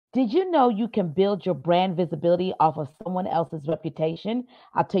Did you know you can build your brand visibility off of someone else's reputation?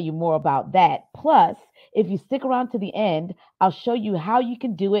 I'll tell you more about that. Plus, if you stick around to the end, I'll show you how you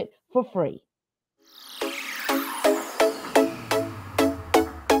can do it for free.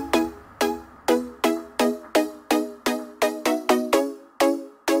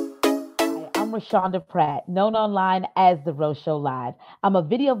 Hi, I'm Rashonda Pratt, known online as The Rose Show Live. I'm a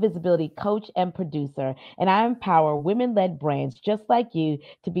video visibility coach and producer, and I empower women led brands just like you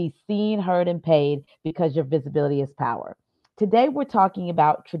to be seen, heard, and paid because your visibility is power. Today, we're talking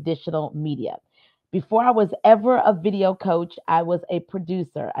about traditional media. Before I was ever a video coach, I was a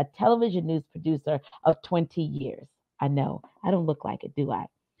producer, a television news producer of 20 years. I know, I don't look like it, do I?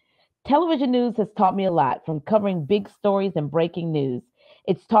 Television news has taught me a lot from covering big stories and breaking news.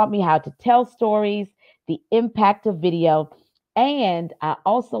 It's taught me how to tell stories, the impact of video, and I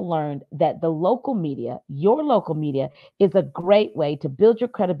also learned that the local media, your local media, is a great way to build your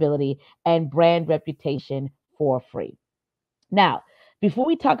credibility and brand reputation for free. Now, before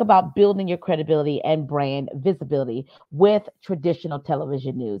we talk about building your credibility and brand visibility with traditional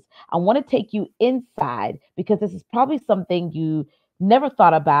television news, I want to take you inside because this is probably something you never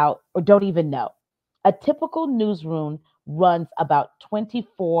thought about or don't even know. A typical newsroom runs about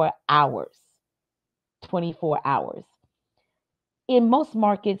 24 hours. 24 hours. In most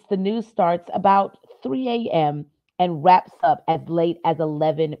markets, the news starts about 3 a.m. and wraps up as late as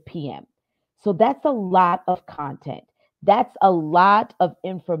 11 p.m. So that's a lot of content. That's a lot of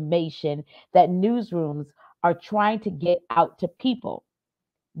information that newsrooms are trying to get out to people.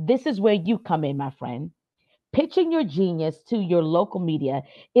 This is where you come in, my friend. Pitching your genius to your local media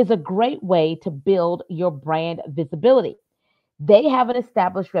is a great way to build your brand visibility. They have an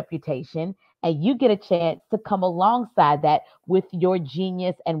established reputation, and you get a chance to come alongside that with your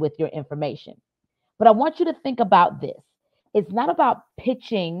genius and with your information. But I want you to think about this. It's not about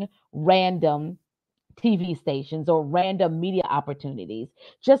pitching random TV stations or random media opportunities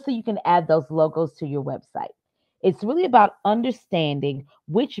just so you can add those logos to your website. It's really about understanding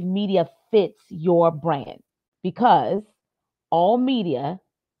which media fits your brand because all media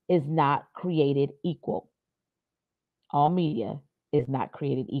is not created equal. All media is not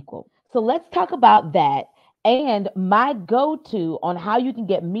created equal. So let's talk about that and my go to on how you can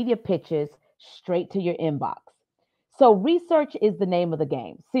get media pitches straight to your inbox. So, research is the name of the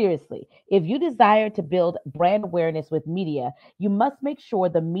game. Seriously, if you desire to build brand awareness with media, you must make sure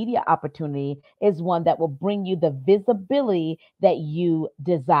the media opportunity is one that will bring you the visibility that you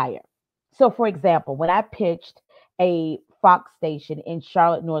desire. So, for example, when I pitched a Fox station in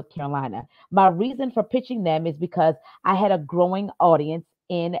Charlotte, North Carolina, my reason for pitching them is because I had a growing audience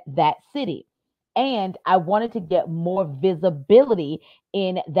in that city and I wanted to get more visibility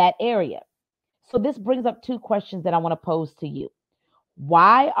in that area. So, this brings up two questions that I want to pose to you.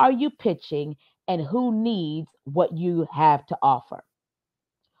 Why are you pitching and who needs what you have to offer?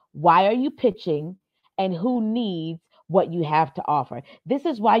 Why are you pitching and who needs what you have to offer? This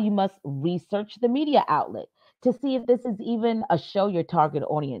is why you must research the media outlet to see if this is even a show your target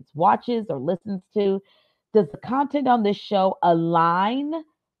audience watches or listens to. Does the content on this show align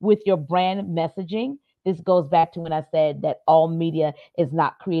with your brand messaging? This goes back to when I said that all media is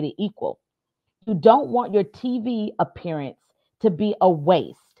not created equal. You don't want your TV appearance to be a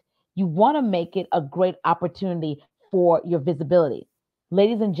waste. You want to make it a great opportunity for your visibility.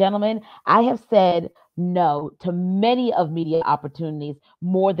 Ladies and gentlemen, I have said no to many of media opportunities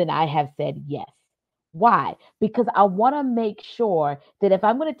more than I have said yes. Why? Because I want to make sure that if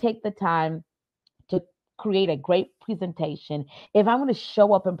I'm going to take the time to create a great presentation, if I'm going to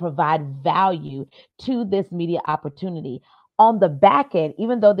show up and provide value to this media opportunity, on the back end,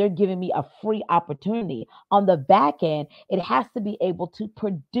 even though they're giving me a free opportunity, on the back end, it has to be able to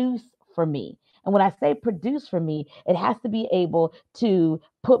produce for me. And when I say produce for me, it has to be able to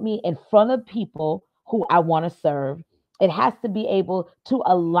put me in front of people who I want to serve. It has to be able to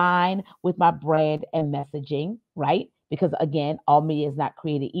align with my brand and messaging, right? Because again, all media is not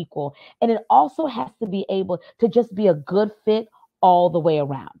created equal. And it also has to be able to just be a good fit all the way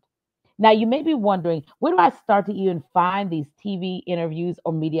around. Now, you may be wondering, where do I start to even find these TV interviews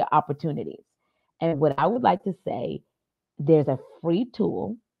or media opportunities? And what I would like to say, there's a free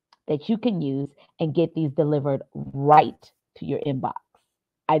tool that you can use and get these delivered right to your inbox.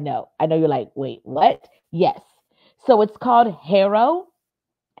 I know you're like, wait, what? Yes. So it's called Haro,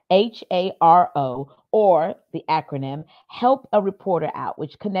 HARO, or the acronym Help a Reporter Out,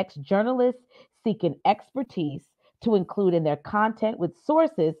 which connects journalists seeking expertise to include in their content with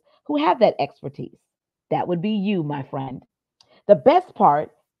sources who have that expertise. That would be you, my friend. The best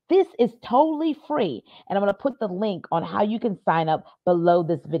part, This is totally free. And I'm going to put the link on how you can sign up below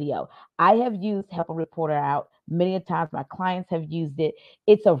this video. I have used Help a Reporter Out many a times. My clients have used it.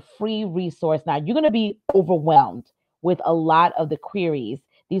 It's a free resource. Now, you're going to be overwhelmed with a lot of the queries.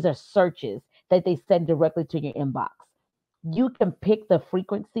 These are searches that they send directly to your inbox. You can pick the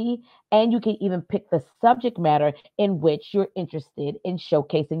frequency and you can even pick the subject matter in which you're interested in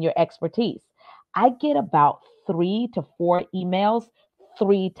showcasing your expertise. I get about 3 to 4 emails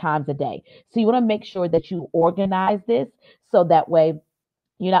 3 times a day. So you want to make sure that you organize this so that way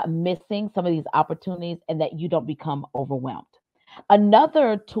you're not missing some of these opportunities and that you don't become overwhelmed.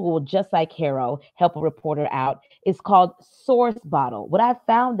 Another tool, just like HARO, Help a Reporter Out, is called Source Bottle. What I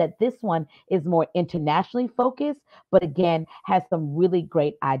found that this one is more internationally focused, but again, has some really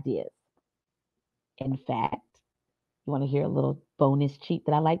great ideas. In fact, you want to hear a little bonus cheat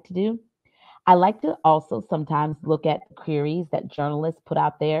that I like to do? I like to also sometimes look at queries that journalists put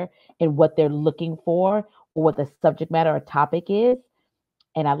out there and what they're looking for or what the subject matter or topic is.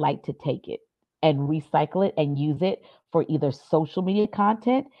 And I like to take it and recycle it and use it for either social media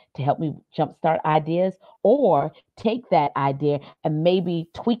content to help me jumpstart ideas, or take that idea and maybe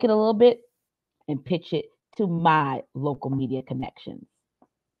tweak it a little bit and pitch it to my local media connections.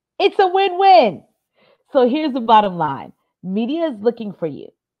 It's a win-win. So here's the bottom line. Media is looking for you.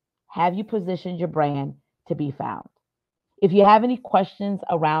 Have you positioned your brand to be found? If you have any questions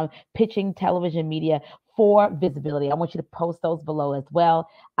around pitching television media for visibility, I want you to post those below as well.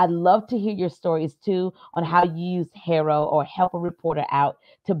 I'd love to hear your stories too on how you use HARO or Help a Reporter Out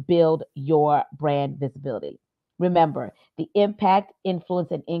to build your brand visibility. Remember, the impact,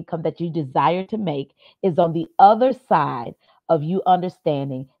 influence, and income that you desire to make is on the other side of you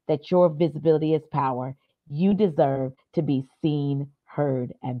understanding that your visibility is power. You deserve to be seen,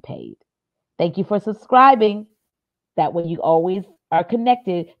 heard, and paid. Thank you for subscribing. That way you always are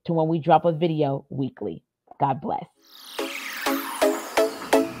connected to when we drop a video weekly. God bless.